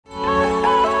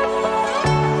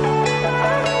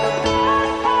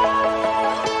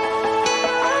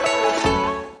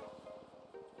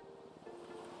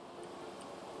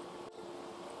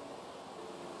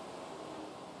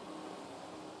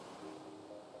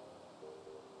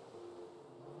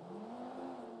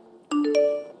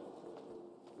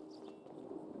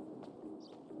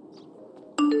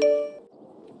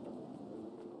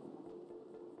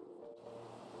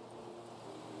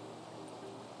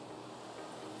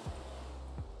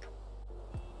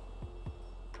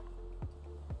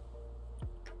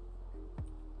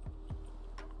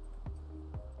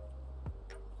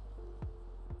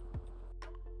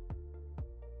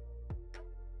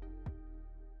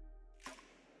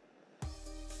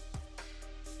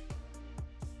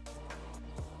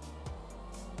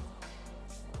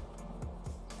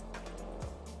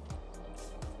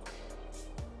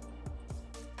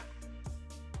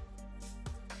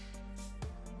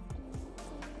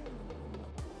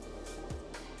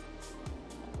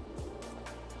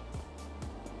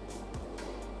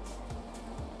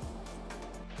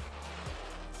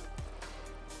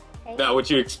Not what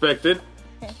you expected.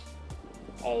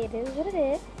 Hey, it is what it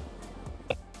is.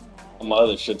 My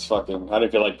other shit's fucking. I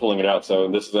didn't feel like pulling it out, so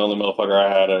this is the only motherfucker I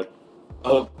had at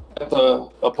the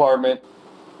apartment.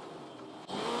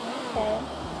 Okay.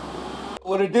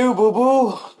 What it do, boo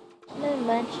boo? Not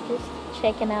much, just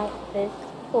checking out this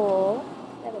pool.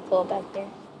 I have a pool back there.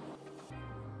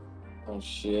 Oh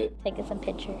shit. Taking some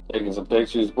pictures. Taking some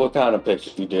pictures. What kind of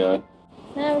pictures you doing?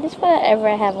 No, just whatever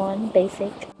I have on.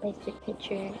 Basic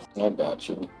pictures. I got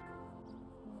you.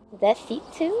 Is that seat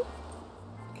too?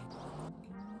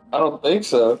 I don't think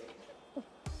so.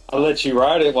 I'll let you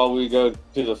ride it while we go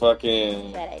to the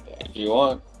fucking. Bad idea. If you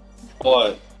want.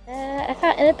 What? I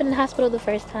thought I ended up in the hospital the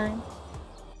first time.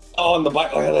 Oh, on the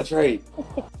bike. Oh yeah, that's right.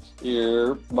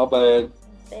 Here, my bad.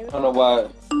 I don't know why.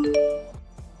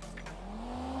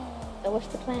 So what's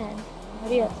the plan?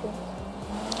 What are you up to?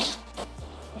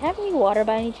 You have any water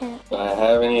by any chance? Do I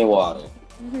have any water?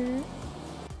 Mm-hmm.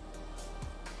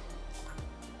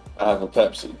 I have a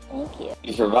Pepsi. Thank you.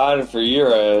 You provided for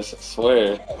your ass, I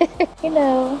swear. You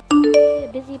know, I'm a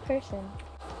busy person.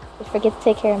 Just forget to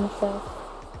take care of myself.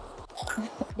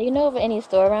 Do you know of any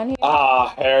store around here?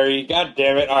 Ah, Harry. God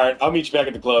damn it. Alright, I'll meet you back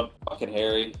at the club. Fucking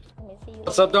Harry. Let me see.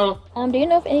 What's up, Donald? Do you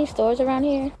know of any stores around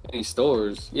here? Any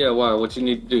stores? Yeah, why? What you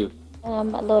need to do?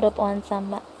 Load up on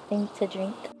something to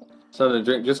drink. Something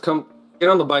to drink? Just come, get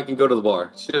on the bike and go to the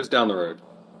bar. It's just down the road.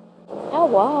 I'll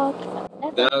walk.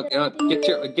 That's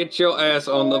Get your ass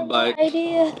on the bike.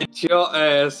 idea. Get your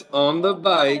ass on the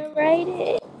bike. Ride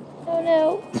it. Oh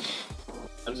no.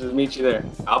 I'll just meet you there.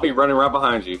 I'll be running right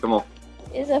behind you. Come on.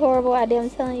 It's a horrible idea, I'm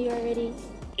telling you already.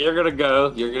 You're gonna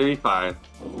go. You're gonna be fine.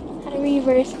 How to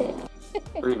reverse it?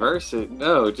 Reverse it?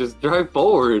 No, just drive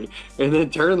forward and then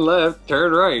turn left,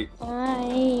 turn right.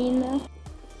 Fine. I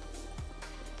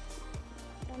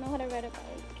don't know how to ride a bike.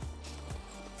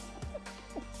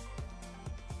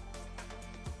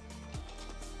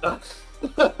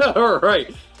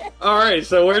 Alright,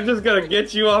 so we're just gonna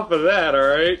get you off of that,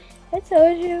 alright? I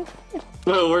told you.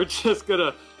 So we're just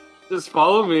gonna, just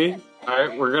follow me.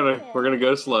 Alright, we're gonna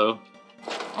go slow.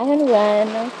 I'm gonna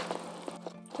run.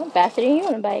 I'm faster than you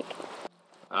on a bike.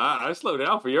 I slow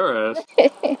down for your ass.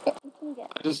 I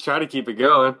just try to keep it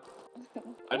going.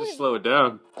 I just slow it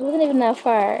down. It wasn't even that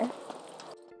far.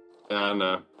 Yeah, I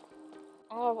know.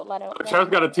 Charles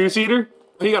got a 2-seater?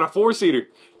 He got a 4-seater.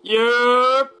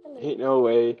 Yep. Ain't no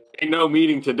way. Ain't no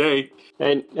meeting today.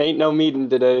 Ain't no meeting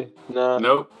today. Nah.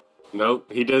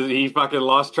 Nope. He fucking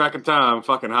lost track of time.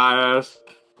 Fucking high ass.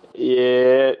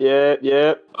 Yeah.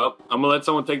 Oh, I'm gonna let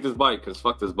someone take this bike, cause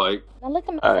fuck this bike. Now look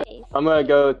at my face. I'm gonna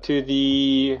go to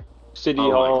the city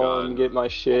hall and get my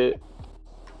shit.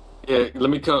 Yeah, let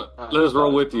me come. Let us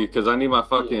roll with you, cause I need my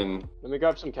fucking. Yeah. Let me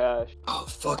grab some cash. Oh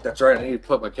fuck, that's right. I need to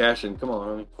put my cash in. Come on,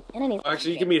 honey. And I need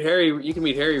Actually, you can meet Harry. You can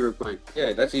meet Harry real quick.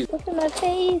 Yeah, that's easy. Look at my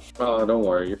face. Oh, don't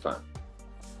worry, you're fine.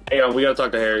 Hang on, we gotta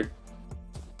talk to Harry.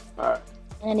 All right.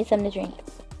 And I need something to drink.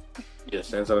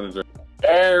 Yes, and something to drink.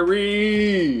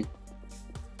 Harry.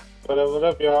 What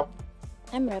up, y'all?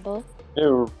 I'm Rebel. Hey,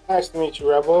 Nice to meet you,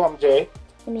 Rebel. I'm Jay.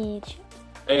 Nice to meet you.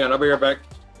 Hang on, I'll be right back.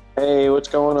 hey, what's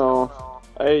going on?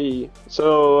 Hey,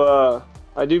 so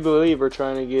I do believe we're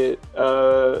trying to get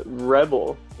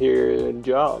Rebel here a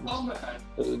job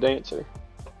as a dancer.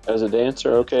 As a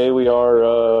dancer, okay. We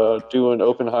are doing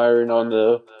open hiring on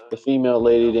the female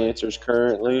lady dancers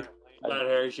currently. Not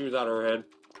Harry, she was out of her head.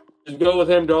 Just go with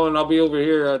him, darling. I'll be over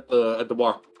here at the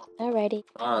bar. Alrighty.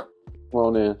 All right. Come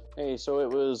on in. Hey, so it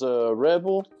was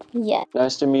Rebel. Yeah.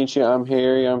 Nice to meet you. I'm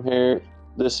Harry.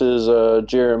 This is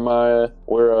Jeremiah.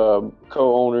 We're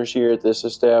co-owners here at this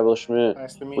establishment.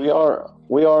 Nice to meet We you.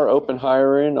 are open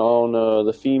hiring on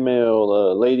the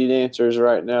female lady dancers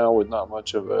right now, with not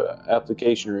much of a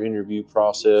application or interview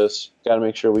process. Got to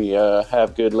make sure we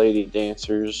have good lady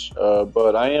dancers.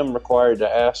 But I am required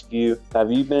to ask you: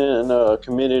 have you been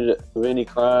committed of any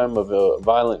crime of a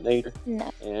violent nature? No.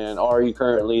 And are you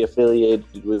currently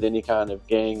affiliated with any kind of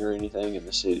gang or anything in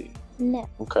the city? No.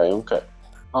 Okay.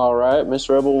 All right, Miss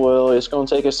Rebel. Well, it's going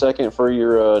to take a second for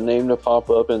your name to pop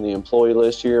up in the employee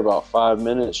list here, about 5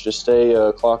 minutes. Just stay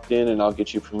clocked in, and I'll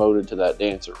get you promoted to that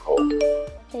dancer role.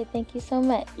 Okay, thank you so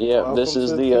much. Yeah, Welcome this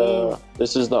is to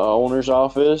the owner's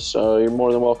office. You're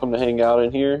more than welcome to hang out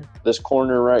in here. This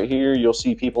corner right here, you'll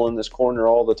see people in this corner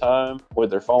all the time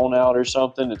with their phone out or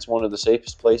something. It's one of the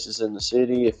safest places in the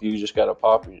city. If you just got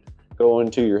to go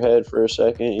into your head for a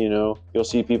second, you'll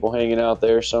see people hanging out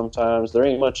there sometimes. There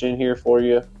ain't much in here for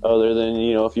you other than,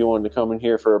 if you wanted to come in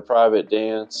here for a private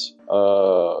dance.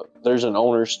 There's an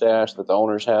owner stash that the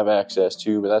owners have access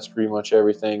to, but that's pretty much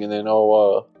everything. And then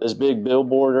this big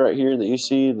billboard right here that you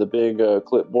see, the big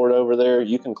clipboard over there,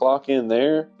 you can clock in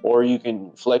there, or you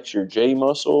can flex your J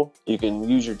muscle. You can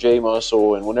use your J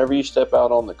muscle, and whenever you step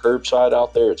out on the curbside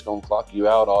out there, it's going to clock you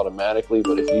out automatically.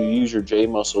 But if you use your J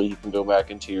muscle, you can go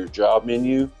back into your job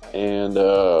menu and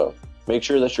make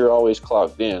sure that you're always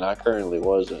clocked in. I currently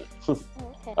wasn't.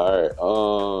 Okay.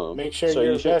 All right. Make sure so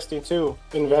you're you should- investing too.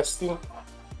 Investing.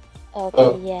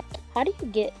 Okay, yeah. How do you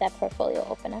get that portfolio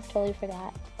open? I totally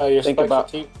forgot. Your Think spicy about-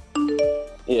 tea.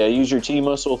 Yeah, use your T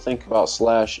muscle. Think about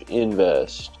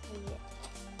 /invest.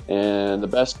 And the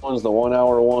best one's the 1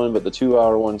 hour one, but the 2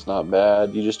 hour one's not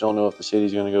bad. You just don't know if the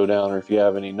city's going to go down or if you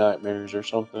have any nightmares or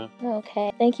something.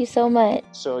 Okay, thank you so much.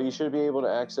 So you should be able to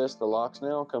access the locks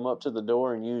now. Come up to the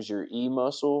door and use your E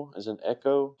muscle as an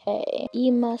echo. Okay,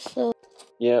 E-muscle.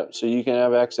 Yeah, so you can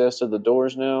have access to the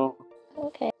doors now.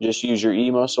 Okay. Just use your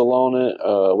E muscle on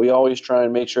it. We always try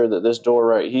and make sure that this door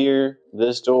right here,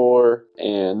 this door,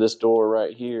 and this door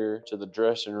right here to the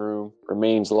dressing room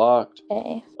remains locked.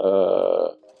 Okay.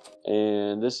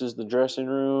 And this is the dressing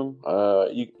room.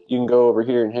 You can go over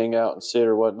here and hang out and sit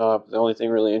or whatnot. But the only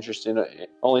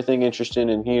thing interesting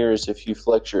in here is if you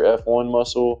flex your F1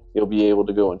 muscle, you'll be able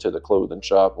to go into the clothing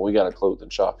shop. And we got a clothing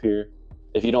shop here.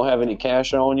 If you don't have any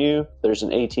cash on you, there's an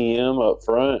ATM up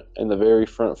front in the very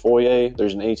front foyer.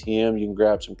 There's an ATM. You can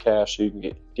grab some cash so you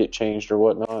can get changed or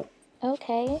whatnot.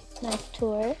 Okay, nice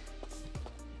tour.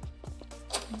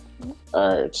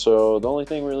 All right, so the only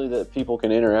thing really that people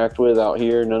can interact with out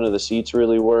here, none of the seats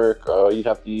really work. You'd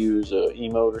have to use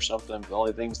emote or something. The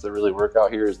only things that really work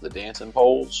out here is the dancing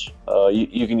poles.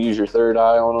 You can use your third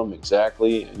eye on them,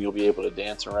 exactly, and you'll be able to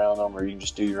dance around them, or you can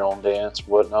just do your own dance,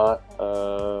 whatnot.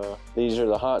 These are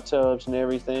the hot tubs and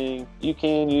everything. You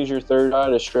can use your third eye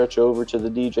to stretch over to the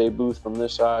DJ booth from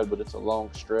this side, but it's a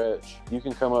long stretch. You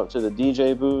can come up to the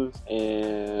DJ booth,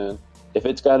 and if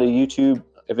it's got a YouTube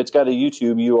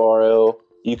URL,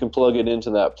 you can plug it into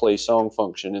that play song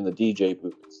function in the DJ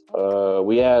booth.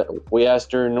 We asked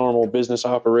during normal business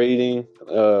operating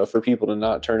for people to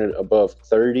not turn it above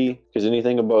 30, because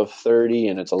anything above 30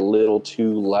 and it's a little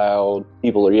too loud,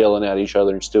 people are yelling at each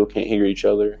other and still can't hear each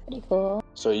other. Pretty cool.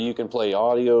 So you can play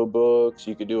audio books,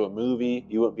 you could do a movie.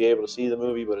 You wouldn't be able to see the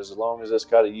movie, but as long as it's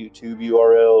got a YouTube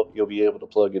URL, you'll be able to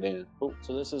plug it in.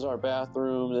 So this is our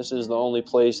bathroom. This is the only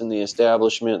place in the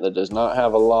establishment that does not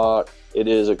have a lock. It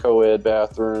is a co-ed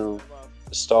bathroom.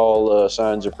 The stall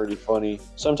signs are pretty funny.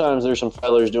 Sometimes there's some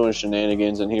fellers doing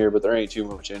shenanigans in here, but there ain't too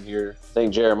much in here. I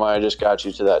think Jeremiah just got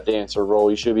you to that dancer role.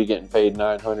 You should be getting paid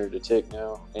 $900 a tick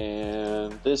now.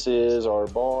 And this is our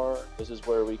bar. This is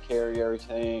where we carry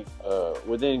everything.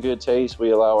 Within good taste,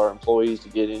 we allow our employees to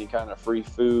get any kind of free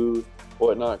food,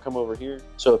 whatnot. Come over here.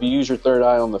 So if you use your third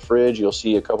eye on the fridge, you'll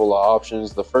see a couple of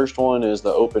options. The first one is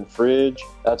the open fridge.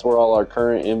 That's where all our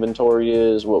current inventory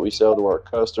is, what we sell to our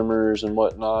customers and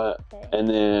whatnot. Okay. And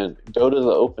then go to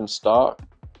the open stock,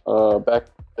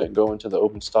 go into the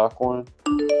open stock one.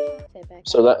 Say back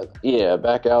So up. that, yeah,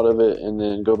 back out of it and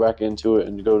then go back into it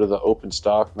and go to the open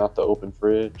stock, not the open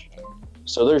fridge.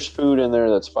 So there's food in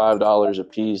there that's $5 a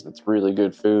piece. That's really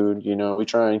good food. You know, we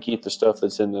try and keep the stuff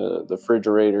that's in the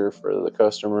refrigerator for the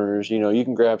customers. You know, you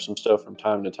can grab some stuff from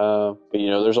time to time, but you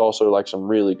know, there's also like some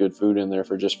really good food in there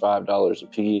for just $5 a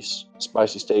piece.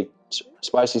 Spicy steak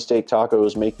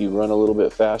tacos make you run a little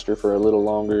bit faster for a little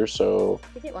longer. So,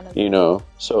 Is it one of you know,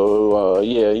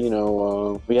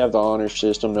 we have the honor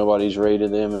system. Nobody's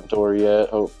rated the inventory yet.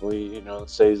 Hopefully, you know, it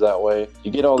stays that way.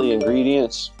 You get all the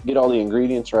ingredients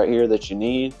right here that you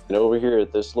need. And over here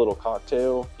at this little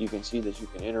cocktail, you can see that you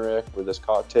can interact with this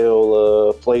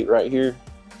cocktail plate right here.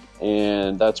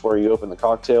 And that's where you open the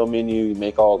cocktail menu, you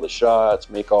make all the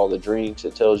shots, make all the drinks.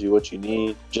 It tells you what you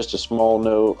need. Just a small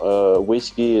note,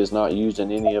 whiskey is not used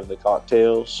in any of the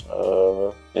cocktails.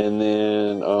 And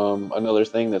then another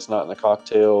thing that's not in the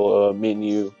cocktail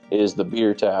menu is the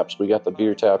beer taps. We got the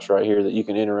beer taps right here that you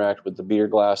can interact with the beer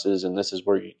glasses, and this is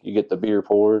where you get the beer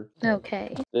poured.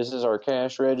 Okay. This is our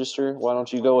cash register. Why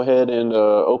don't you go ahead and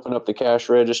open up the cash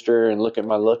register and look at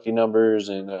my lucky numbers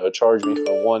and charge me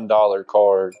for $1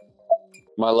 card.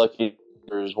 My lucky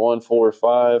number is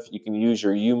 145. You can use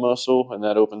your U muscle, and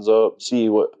that opens up. See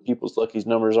what people's lucky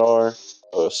numbers are.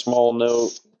 A small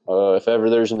note. If ever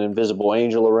there's an invisible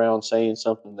angel around saying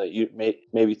something that you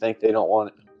maybe think you don't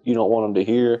want them to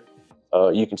hear,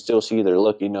 you can still see their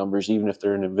lucky numbers even if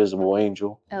they're an invisible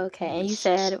angel. Okay, and you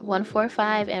said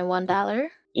 145 and $1?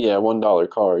 Yeah, $1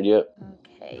 card. Yep.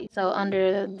 Okay, so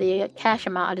under the cash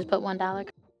amount, I'll just put $1.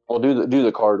 Well, do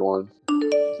the card one.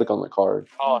 Click on the card.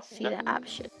 I see the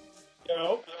option.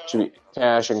 Should be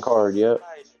cash and card, yep.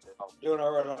 Doing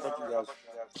alright, how about you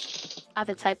guys? I have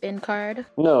to type in card.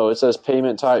 No, it says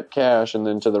payment type cash, and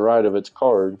then to the right of it's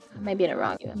card. Maybe in the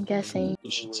wrong. I'm guessing.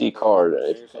 You should see card.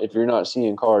 If you're not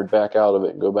seeing card, back out of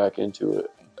it and go back into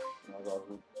it.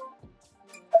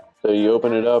 So you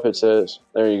open it up, it says,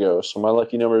 there you go. So my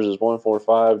lucky numbers is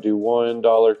 145. Do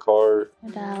 $1 card.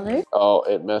 $1. Oh,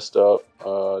 it messed up.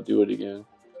 Do it again.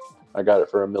 I got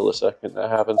it for a millisecond. That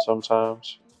happens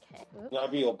sometimes. Okay.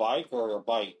 That'd be a bike or a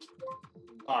bite?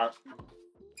 Alright.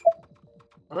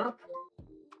 Huh?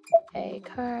 Okay,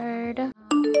 card.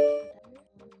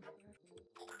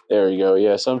 There you go.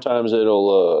 Yeah, sometimes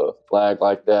it'll lag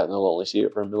like that, and they'll only see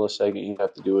it for a millisecond. You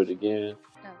have to do it again.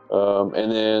 And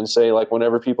then say, like,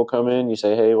 whenever people come in, you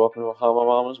say, hey, welcome to Bahama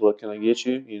Mamas. What can I get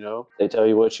you? You know, they tell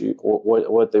you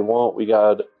what they want. We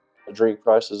got drink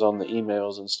prices on the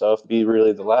emails and stuff. Be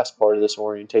really the last part of this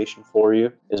orientation for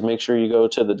you is make sure you go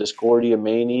to the Discordia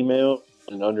main email,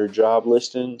 and under job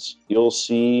listings, you'll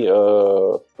see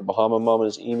the Bahama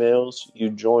Mamas emails. You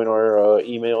join our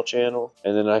email channel,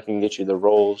 and then I can get you the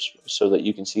roles so that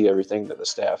you can see everything that the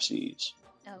staff sees.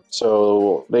 Oh.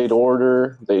 So they'd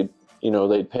order, they'd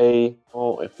pay.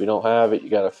 Well, if we don't have it, you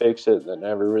got to fix it. That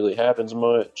never really happens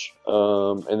much.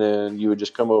 And then you would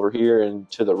just come over here, and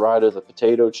to the right of the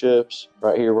potato chips,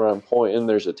 right here where I'm pointing,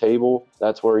 there's a table.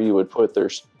 That's where you would put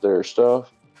their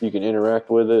stuff. You can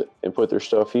interact with it and put their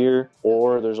stuff here.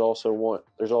 Or there's also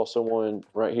one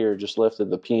right here, just left of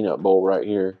the peanut bowl right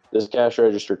here. This cash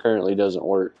register currently doesn't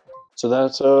work. So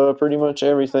that's pretty much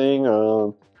everything.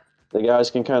 The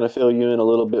guys can kind of fill you in a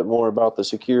little bit more about the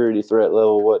security threat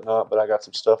level, whatnot, but I got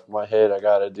some stuff in my head I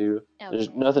got to do. Okay. There's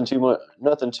nothing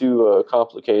too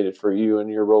complicated for you and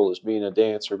your role as being a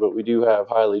dancer, but we do have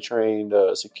highly trained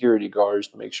security guards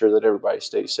to make sure that everybody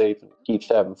stays safe and keeps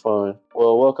having fun.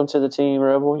 Well, welcome to the team,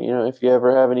 Rebel. You know, if you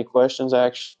ever have any questions,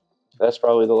 actually, that's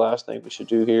probably the last thing we should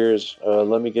do here is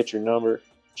let me get your number.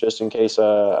 Just in case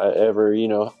I ever,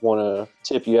 want to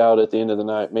tip you out at the end of the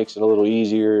night, makes it a little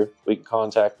easier. We can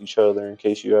contact each other in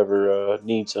case you ever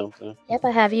need something. Yep,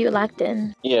 I have you locked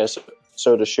in. Yes. Yeah,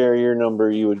 so to share your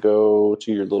number, you would go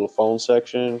to your little phone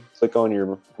section, click on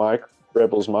your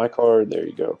Rebel's My Card. There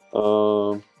you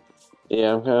go.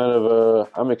 Yeah,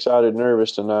 I'm excited,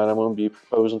 nervous tonight. I'm going to be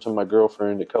proposing to my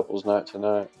girlfriend at couples night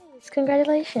tonight.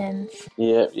 Congratulations.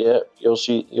 Yep. You'll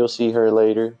see her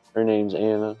later. Her name's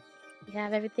Anna. You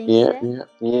have everything set?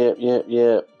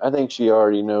 Yeah. I think she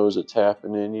already knows it's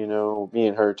happening, Me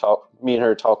and her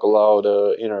talk a lot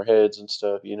in our heads and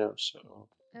stuff, so.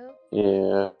 Oh.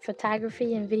 Yeah.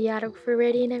 Photography and videographer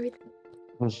ready and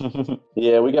everything?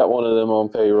 Yeah, we got one of them on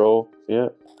payroll. Yeah.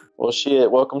 Well,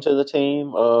 shit, welcome to the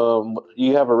team.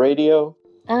 You have a radio?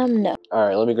 No. All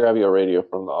right, let me grab you a radio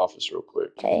from the office real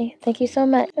quick. Okay, thank you so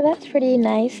much. That's pretty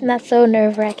nice, not so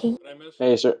nerve-wracking.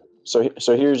 Hey, sir. So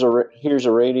here's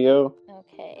a radio.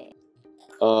 Okay.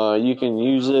 You can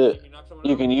use it.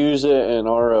 You can use it in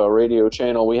our radio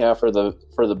channel we have for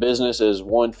the business is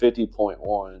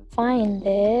 150.1. Find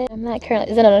it. I'm not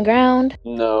currently. Is it on the ground?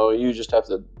 No, you just have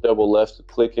to double left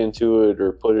click into it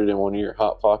or put it in one of your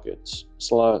Hot Pockets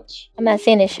slots. I'm not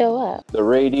seeing it show up. The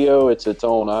radio, it's its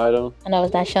own item. I know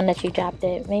it's not showing that you dropped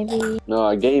it. Maybe. No,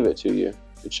 I gave it to you.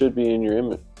 It should be in your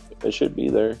image. It should be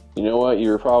there. You know what? You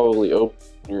were probably opening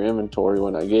your inventory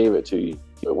when I gave it to you.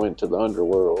 It went to the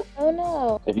underworld. Oh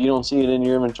no. If you don't see it in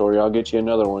your inventory, I'll get you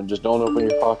another one. Just don't open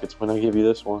your pockets when I give you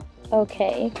this one.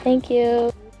 Okay, thank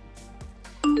you.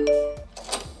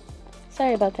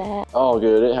 Sorry about that. Oh,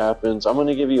 good. It happens. I'm going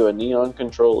to give you a neon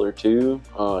controller too.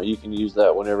 You can use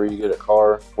that whenever you get a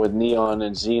car with neon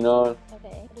and xenon.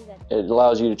 Okay. What is that? It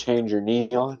allows you to change your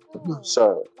neon.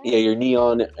 So yeah, your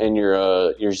neon and your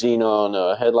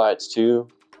xenon headlights too.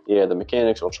 Yeah, the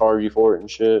mechanics will charge you for it and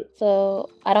shit. So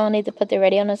I don't need to put the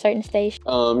radio on a certain station?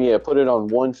 Yeah, put it on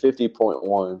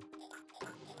 150.1.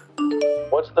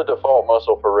 What's the default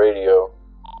muscle for radio?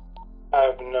 I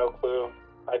have no clue.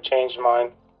 I changed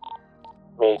mine.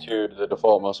 Me too. The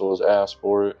default muscle was ass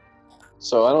for it.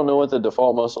 So I don't know what the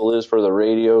default muscle is for the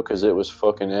radio because it was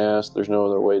fucking ass. There's no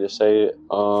other way to say it.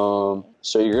 So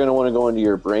you're going to want to go into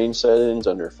your brain settings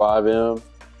under 5M.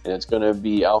 And it's going to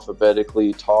be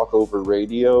alphabetically talk over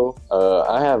radio.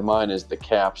 I have mine as the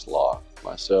caps lock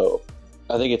myself.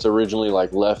 I think it's originally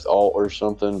like left alt or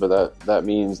something, but that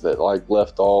means that like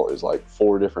left alt is like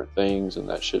 4 different things and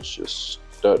that shit just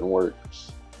doesn't work.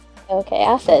 Okay,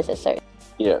 I'll set it to certain.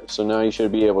 Yeah, so now you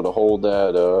should be able to hold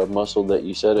that muscle that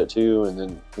you set it to, and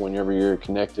then whenever you're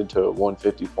connected to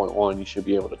 150.1, you should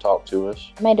be able to talk to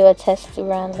us. I might do a test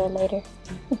run a little later.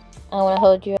 I don't want to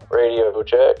hold you up. Radio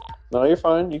check. No, you're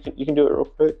fine. You can do it real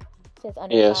quick. It says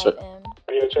under 5M.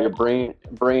 Radio your check.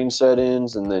 brain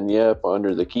settings, and then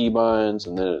under the keybinds,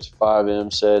 and then it's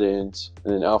 5M settings,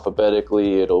 and then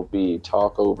alphabetically it'll be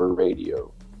talk over radio.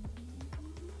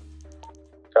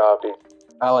 Copy.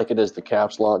 I like it as the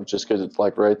caps lock just because it's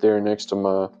like right there next to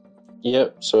my.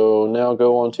 Yep. So now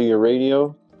go onto your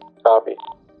radio. Copy.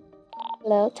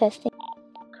 Hello, testing.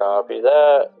 Copy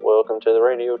that. Welcome to the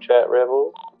radio chat,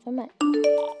 Rebel. So much.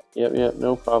 Yep.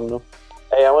 No problem. No.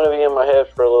 Hey, I'm gonna be in my head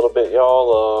for a little bit,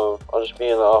 y'all. I'll just be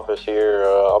in the office here.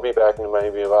 I'll be back in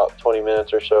maybe about 20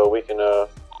 minutes or so. We can go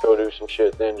do some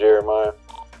shit then, Jeremiah.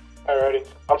 Alrighty.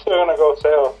 I'm still gonna go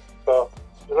sail, so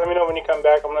just let me know when you come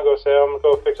back. I'm gonna go sail. I'm gonna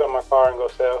go fix up my car and go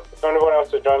sail. If anyone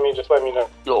else to join me, just let me know.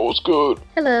 Yo, what's good?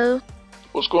 Hello.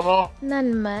 What's going on?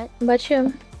 Nothing much. But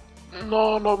you?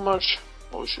 No, not much.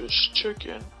 I was just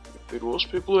checking if it was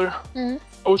people there.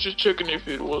 I was just checking if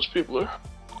it was people there.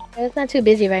 It's not too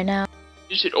busy right now.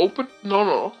 Is it open?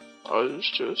 No. I was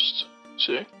just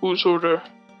saying. Who's over there?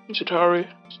 Is it Harry?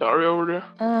 Is Harry over there?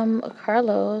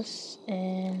 Carlos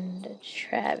and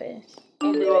Travis.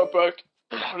 I'll be right back.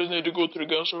 I just need to go to the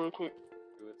gas real quick.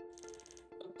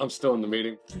 I'm still in the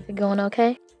meeting. Is it going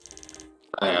okay?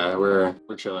 Yeah, we're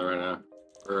chilling right now.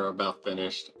 We're about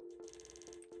finished.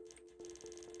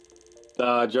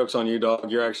 Joke's on you,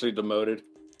 dog. You're actually demoted.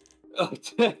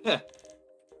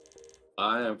 I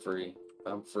am free.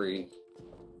 I'm free.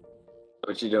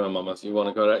 What you doing, Mama? You want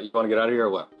to go? You want to get out of here or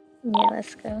what? Yeah,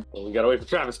 let's go. Well, we gotta wait for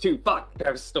Travis too. Fuck,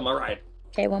 Travis is still my ride.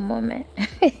 Okay, one moment.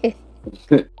 Repeat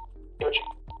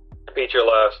your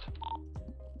last.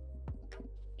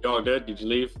 You all good? Did you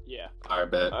leave? Yeah. Alright,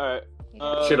 bet. Alright.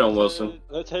 Shit on Wilson.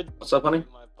 Let's head. What's up, honey?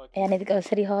 Hey, I need to go to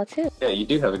City Hall too. Yeah, you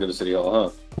do have to go to City Hall, huh?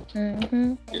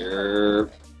 Mm-hmm. You're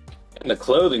in the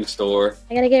clothing store.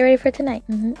 I gotta get ready for tonight.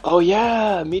 Mm-hmm. Oh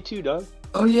yeah, me too, dog.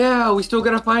 Oh yeah, we still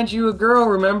gotta find you a girl,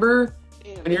 remember?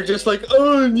 And you're just like,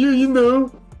 oh, you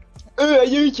know.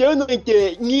 You sound like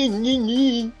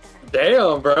that.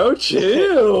 Damn, bro,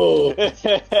 chill.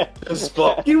 Just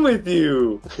fucking with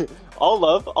you. All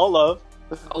love. All love.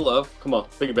 Come on,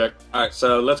 take it back. Alright,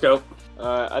 so let's go.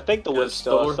 I think the wood's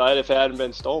still store? outside if it hadn't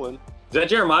been stolen. Is that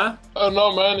Jeremiah? Oh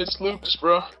no, man, it's Lucas,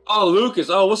 bro. Oh, Lucas.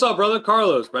 Oh, what's up, brother?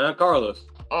 Carlos, man. Carlos.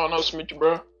 Oh, nice to meet you,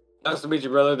 bro. Nice to meet you,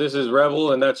 brother. This is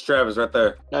Rebel, and that's Travis right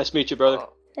there. Nice to meet you, brother.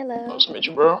 Hello. Nice to meet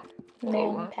you, bro.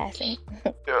 No, passing.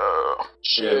 Yeah,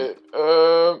 shit.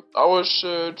 I was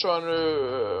trying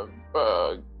to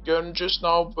gun just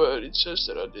now, but it says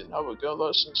that I didn't have a gun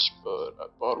license, but I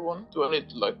bought one. Do I need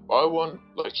to like buy one?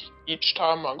 Like each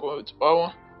time I'm going to buy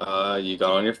one? You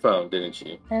got on your phone, didn't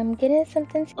you? I'm getting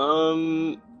something.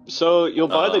 So you'll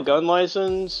buy the gun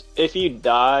license. If you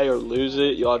die or lose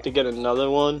it, you'll have to get another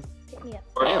one. Yeah.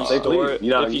 Damn,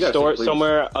 If you store it please.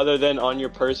 somewhere other than on your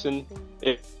person,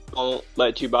 it won't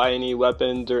let you buy any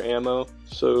weapons or ammo.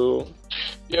 So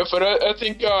Yeah, but I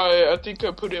think I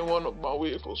put in one of my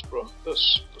vehicles, bro.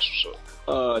 That's what's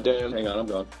up. damn. Hang on, I'm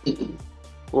gone.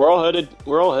 We're all headed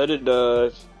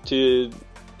to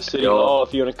City Hall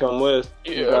if you want to come with.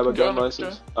 Yeah, Grab a I can gun go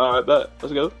license. Alright, bet.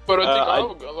 Let's go. But I think I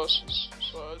have a gun license,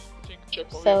 so I think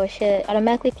check my So it should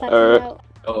automatically clock Alright. you out.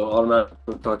 Oh,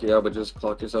 automatically clock you out, but just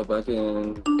clock yourself back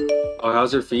in. Oh,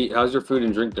 how's your feet? How's your food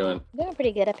and drink doing? Doing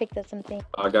pretty good. I picked up something.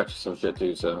 I got you some shit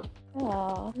too, so.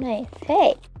 Oh, nice.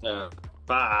 Hey. Yeah.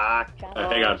 Fuck. Got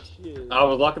Hang on. I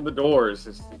was locking the doors.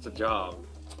 It's a job.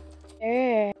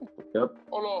 Sure. Yep.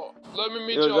 Hold on, let me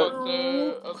meet Yeah,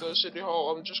 you at the city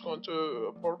hall. I'm just going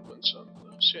to apartments and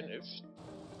seeing if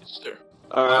it's there.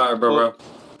 Alright, bro.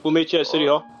 We'll meet you at City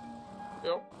Hall.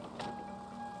 Yo.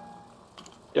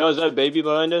 Yo, is that a baby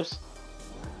behind us?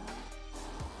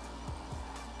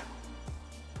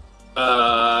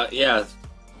 Yeah.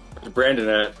 Where's Brandon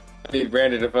at? I need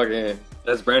Brandon to fucking.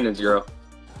 That's Brandon's girl.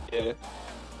 Yeah.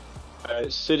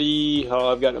 Alright, City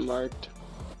Hall, I've got it marked.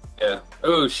 Yeah.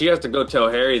 Oh, she has to go tell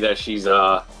Harry that she's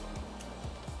Hey,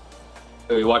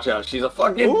 watch out! She's a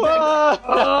fucking. Damn.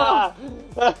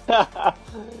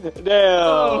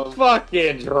 Oh,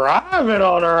 fucking driving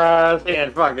on her ass.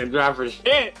 Can't fucking drive for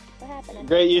shit. What happened?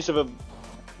 Great use of a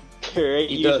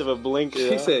blinker.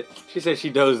 She said she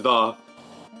dozed off.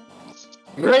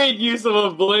 Great use of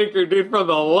a blinker, dude, from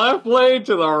the left lane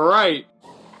to the right.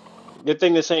 Good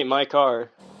thing this ain't my car.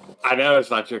 I know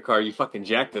it's not your car. You fucking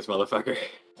jacked this motherfucker.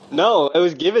 No, it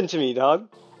was given to me, dog.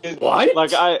 What?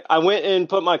 Like, I went and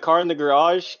put my car in the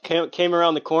garage, came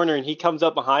around the corner, and he comes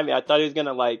up behind me. I thought he was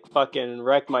gonna, like, fucking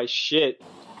wreck my shit.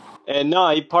 And no,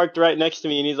 he parked right next to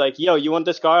me, and he's like, yo, you want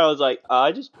this car? I was like,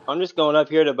 I'm just going up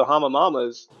here to Bahama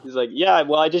Mamas. He's like, yeah,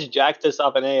 well, I just jacked this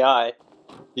off an AI.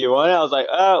 You want it? I was like,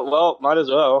 well, might as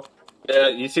well. Yeah,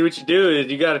 you see what you do is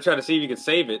you gotta try to see if you can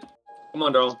save it. Come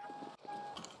on, darling.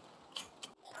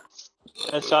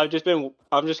 And so I'm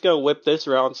just gonna whip this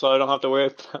round so I don't have to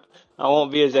worry. I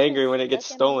won't be as angry when it gets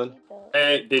stolen.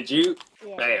 Hey, did you?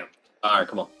 Yeah. Bam. Alright,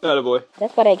 come on. Attaboy.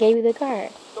 That's what I gave you the card.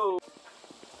 Whoa.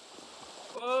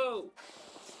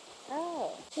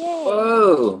 Oh, yay.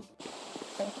 Whoa.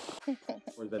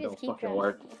 Where's that Just don't keep fucking driving.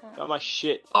 work? Got my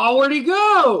shit. Oh, where'd he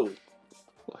go?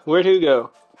 Where'd who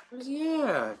go? Where's he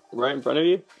at? Right in front of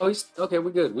you? Oh, he's okay.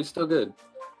 We're good. We're still good.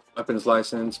 Weapons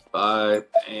license, buy,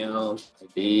 bam,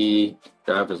 B,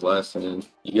 driver's license.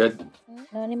 You good?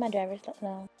 No, I need my driver's license.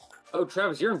 No. Oh,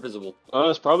 Travis, you're invisible. Oh,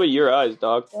 it's probably your eyes,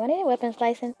 dog. Do I need a weapons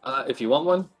license? If you want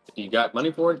one, if you got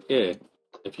money for it, yeah.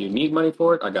 If you need money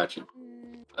for it, I got you.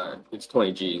 Alright, it's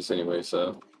 20 G's anyway,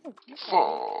 so.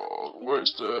 Fuck,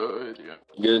 where's the idiot?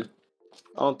 You good?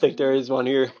 I don't think there is one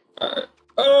here. Alright.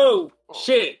 Oh,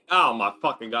 shit! Oh my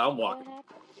fucking god, I'm What walking.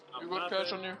 happened? You got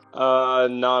cash on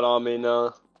you? Not on me,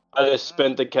 no. I just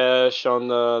spent the cash on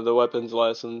the weapons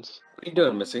license. What are you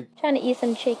doing, Missy? Trying to eat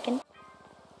some chicken.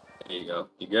 There you go.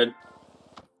 You good?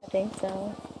 I think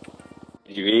so.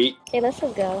 Did you eat? Okay, let's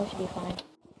just go. It should be fine.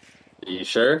 Are you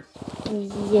sure?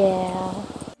 Yeah.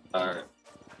 Alright.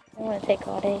 I don't want to take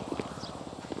all day.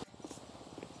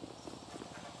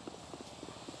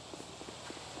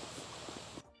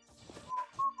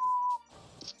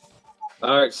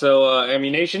 Alright, so,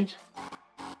 ammunition?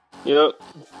 Yep.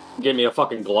 Give me a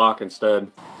fucking Glock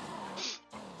instead.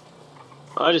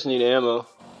 I just need ammo.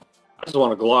 I just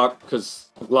want a Glock, because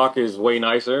Glock is way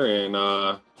nicer, and,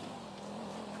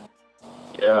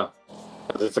 yeah.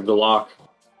 'Cause it's a Glock.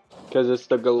 Because it's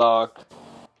the Glock.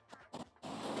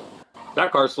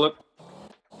 That car slipped.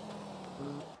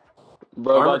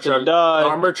 Bro, about to die.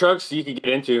 Armor trucks you can get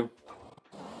into.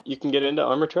 You can get into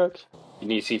armor trucks? You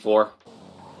need C4.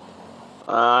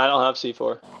 I don't have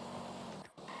C4.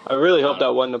 I really hope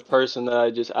that wasn't a person that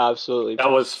I just absolutely...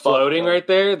 That was floating right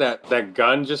there? That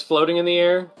gun just floating in the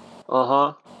air?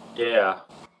 Uh-huh. Yeah.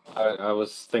 I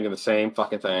was thinking the same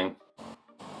fucking thing.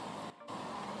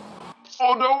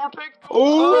 Oh, the overtake!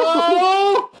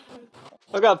 Oh!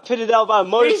 I got pitted out by a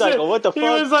motorcycle. What the fuck? He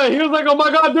was like, oh my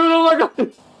god, dude, oh my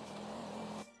god.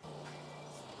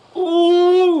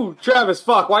 Ooh, Travis,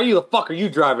 fuck, why the fuck are you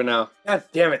driving now? God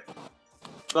damn it.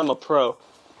 I'm a pro.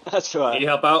 That's why. Need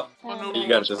help out? Oh, You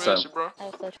got it this time. bro. I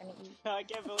was still trying to eat. I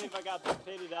can't believe I got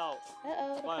pitted out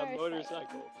Uh-oh, the by car a is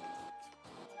motorcycle.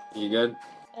 You good?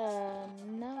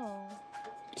 no.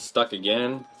 Stuck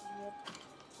again? Yep.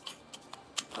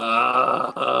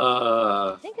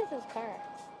 I think it's his car.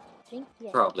 I think,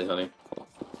 yeah. Probably, honey.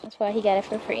 That's why he got it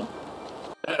for free.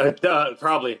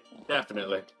 Probably.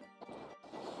 Definitely.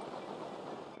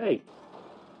 Hey,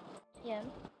 Yeah.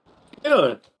 what you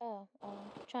doing? Oh,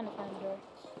 trying to find the door.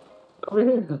 Over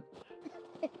here.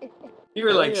 You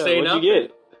were like Yeah, staying what'd up. you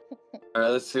get?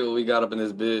 Alright, let's see what we got up in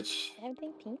this bitch.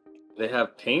 Everything pink? They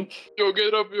have pink? Yo,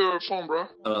 get up your phone, bro.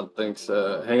 I don't think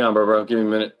so. Hang on, bro. Give me a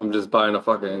minute. I'm just buying a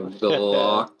fucking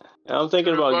Glock. I'm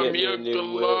thinking about Buy getting me a a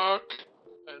new whip. Glock,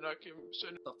 and I can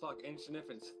send What the fuck? Ain't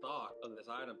sniffing stock of this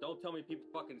item. Don't tell me people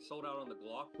fucking sold out on the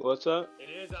Glock. What's that? It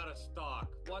is out of stock.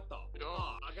 What the Yo.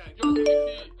 fuck? I got Yo,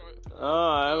 Yeti, Oh,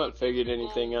 I haven't figured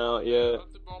anything out yet. I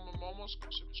have to buy my mama's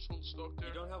because it's full stock there.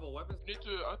 You don't have a weapon? You need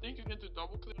to, I think you need to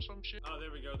double click or some shit. Oh,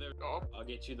 there we go. There. Yup. I'll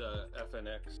get you the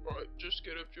FNX. Alright, just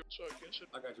get up here so I can send.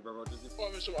 I got you, bro. Just give... Buy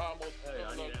me some ammo. Hey,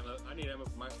 I need ammo. I need ammo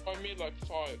for my. I mean, like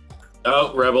 5.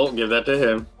 Oh, Rebel, give that to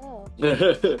him. Oh, what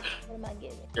am I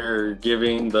getting? You're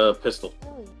giving the pistol.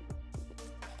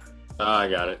 Oh, I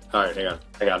got it. All right, hang on.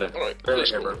 I got it. Alright, Right let's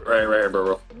here, go. bro. Right here,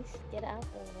 bro. please get out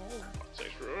the way.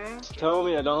 Thanks, bro. Tell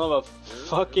me I don't have a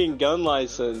fucking gun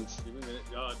license. Give me a minute.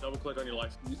 Double click on your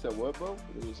license. You said what, bro?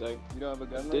 Give me a sec. You don't have a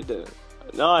gun? Did that.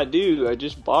 No, I do. I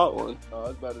just bought one. Oh, I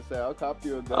was about to say, I'll copy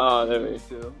you a gun. Oh, if there you we need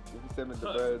to. If you send me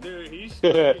the bread. Dude, he's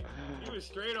straight. He was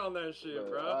straight on that shit,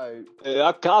 bro. Alright. Hey,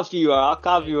 I'll copy you. I'll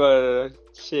copy you.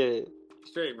 Shit.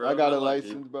 Straight, bro. I got a like you.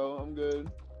 license, bro. I'm good.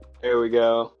 There we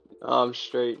go. I'm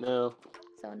straight now.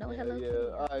 So no Hello Yeah. Kitty.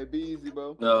 Alright, be easy,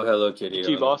 bro. No, Hello Kitty.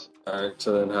 Gee, boss. Alright,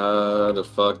 so then how the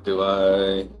fuck do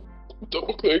I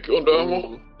Double click on the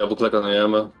ammo. double click on the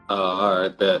ammo? Oh,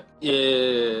 alright, bet.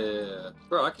 Yeah.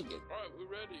 Bro, I can get. Alright, we're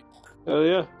ready. Hell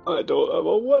yeah. I don't have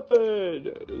a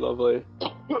weapon. Lovely.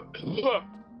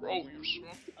 Bro, you're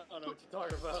smart. I don't know what you're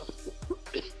talking about.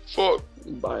 Fuck.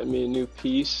 Buy me a new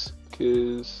piece.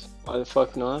 Cause why the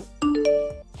fuck not?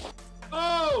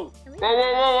 Oh! Whoa,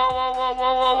 whoa, whoa, whoa, whoa,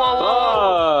 whoa, whoa,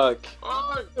 whoa, whoa.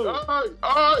 Fuck.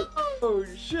 Oh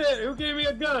shit, who gave me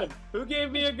a gun? Who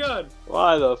gave me a gun?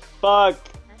 Why the fuck?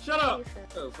 Shut up!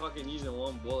 Oh, fucking using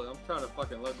one bullet. I'm trying to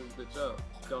fucking let this bitch up.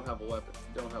 Don't have a weapon.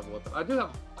 Don't have a weapon. I do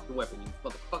have. fucking weapon, you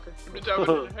motherfucker. Give me that with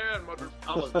your hand, mother.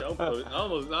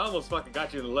 I almost fucking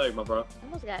got you in the leg, my bro.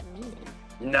 Almost got me.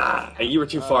 Nah, you were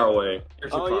too far away.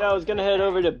 Oh yeah, I was gonna head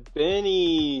over to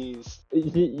Benny's.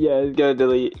 Yeah, it's gonna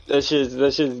delete. That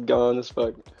shit's gone as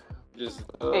fuck. Just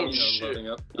shit. loading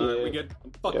up. Yeah. Alright, we get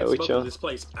fucking Yeah, we smoking chill. this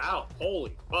place out.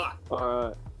 Holy fuck.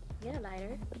 Alright. Get a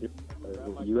lighter.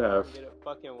 You have Get it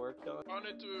fucking work done. I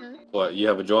need to. what? You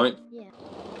have a joint? Yeah.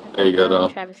 There you go,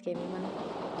 Dom. Travis gave me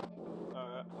one.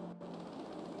 Alright.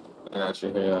 I got you.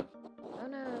 Yeah. Oh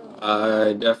no.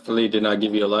 I definitely did not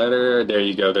give you a lighter. There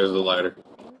you go. There's the lighter.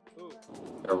 Ooh.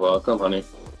 You're welcome, honey.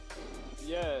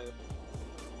 Yeah.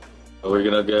 We're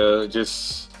gonna go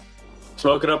just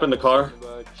smoke it up in the car.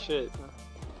 But shit.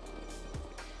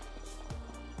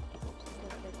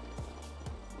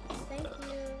 Thank you.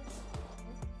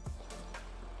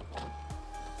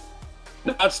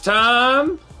 Now it's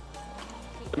time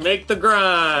to make the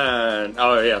grind.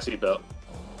 Oh yeah, seatbelt.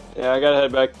 Yeah, I gotta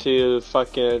head back to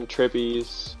fucking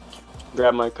Trippy's.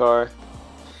 Grab my car.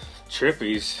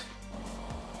 Trippies.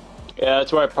 Yeah,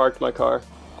 that's where I parked my car.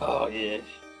 Oh yeah.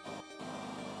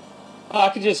 I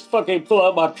could just fucking pull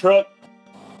out my truck.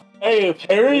 Hey, if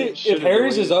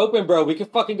Harry's is open, bro, we could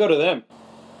fucking go to them.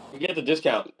 We get the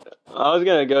discount. I was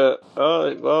gonna go.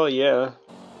 Oh, well, yeah.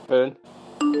 Good.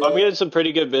 I'm getting some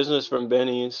pretty good business from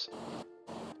Benny's.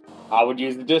 I would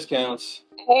use the discounts.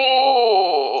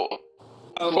 Oh,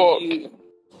 fuck.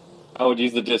 I would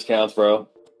use the discounts, bro.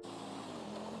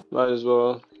 Might as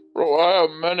well. Bro, I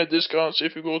have many discounts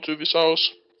if you go to this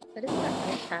house. But it's not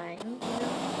my time. You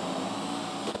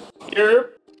know? Here.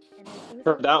 And it's-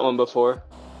 Heard that one before.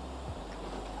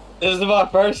 This is my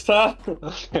first time.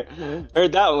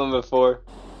 Heard that one before.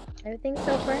 Everything's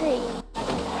so bright.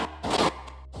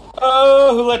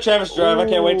 Oh, who let Travis drive? I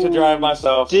can't wait to drive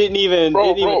myself. Didn't even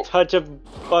Bro. touch a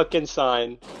fucking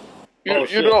sign. You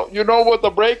shit. you know what the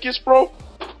brake is, bro?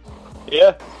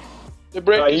 Yeah. The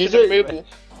brake I is in use the it? middle.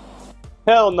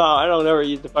 Hell no, I don't ever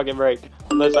use the fucking brake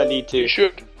unless I need to. You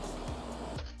should.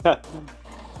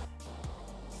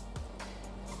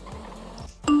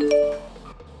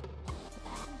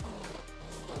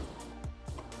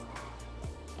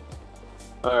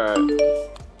 Alright. I'm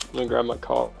gonna grab my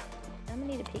car. I'm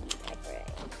gonna need a piggyback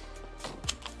ride.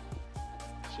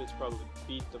 Shit's probably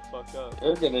beat the fuck up.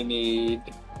 You're gonna need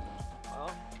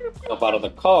up out of the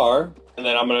car, and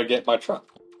then I'm gonna get my truck.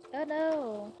 Oh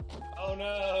no. Oh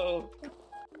no!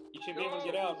 You should be able to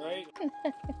get out, right?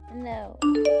 No.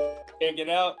 Can't get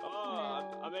out. Oh,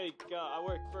 I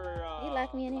work for You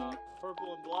locked me in here.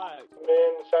 Purple and Black.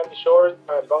 In Sandy Shores,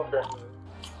 bunker.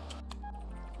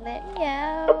 Let me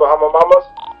out. Bahama Mamas.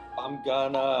 I'm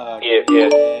gonna.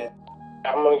 Yeah.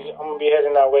 I'm gonna be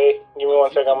heading that way. Give me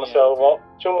 1 second. I'm gonna sell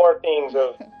two more things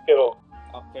of Skittle.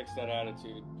 I'll fix that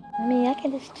attitude. I mean, I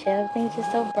can just chill. Everything's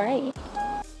just so bright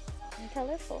and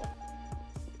colorful.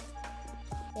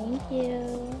 Thank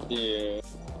you. Yeah.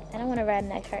 I don't want to ride in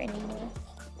that car anymore.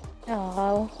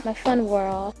 Oh, my fun wore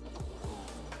off.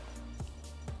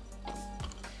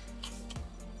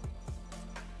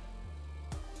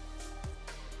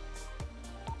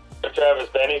 Travis,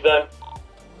 Benny's done.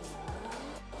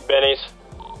 Benny's.